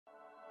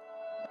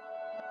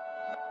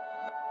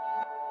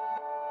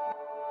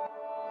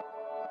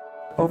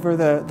Over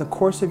the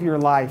course of your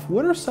life,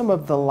 what are some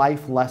of the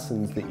life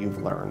lessons that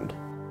you've learned?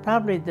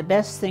 Probably the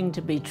best thing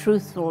to be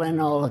truthful in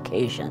all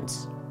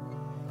occasions.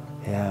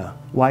 Yeah.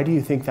 Why do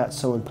you think that's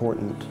so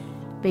important?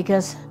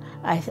 Because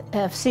I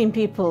have seen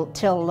people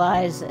tell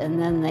lies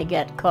and then they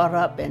get caught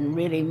up and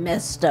really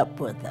messed up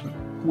with them.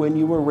 When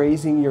you were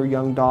raising your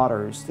young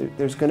daughters,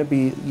 there's going to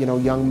be,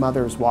 young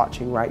mothers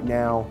watching right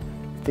now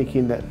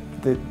thinking that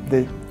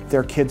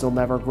their kids will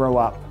never grow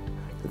up.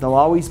 They'll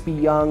always be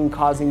young,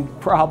 causing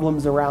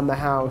problems around the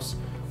house.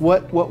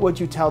 What would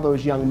you tell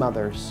those young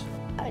mothers?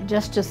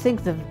 Just to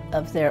think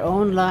of their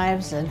own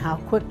lives and how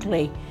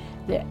quickly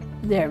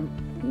their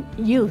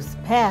youth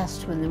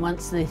passed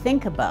once they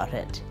think about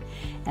it.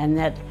 And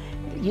that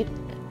it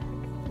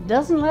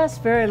doesn't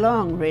last very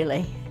long,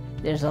 really.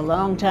 There's a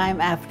long time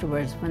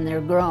afterwards when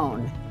they're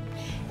grown.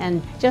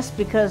 And just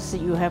because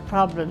you have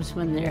problems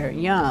when they're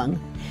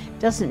young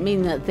doesn't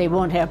mean that they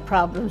won't have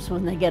problems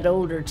when they get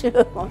older,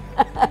 too.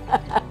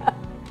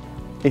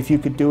 If you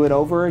could do it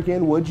over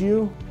again, would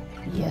you?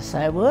 Yes,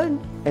 I would.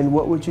 And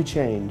what would you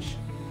change?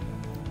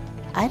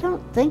 I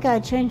don't think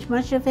I'd change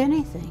much of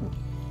anything.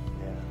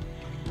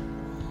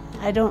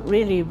 I don't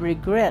really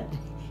regret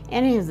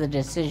any of the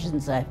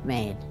decisions I've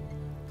made.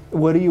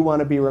 What do you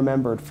want to be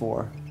remembered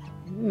for?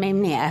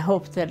 Mainly, I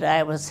hope that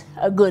I was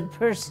a good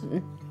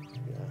person.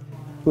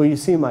 Well, you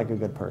seem like a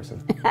good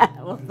person.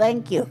 Well,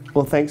 thank you.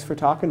 Well, thanks for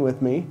talking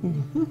with me.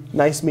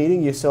 Nice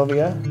meeting you,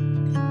 Sylvia.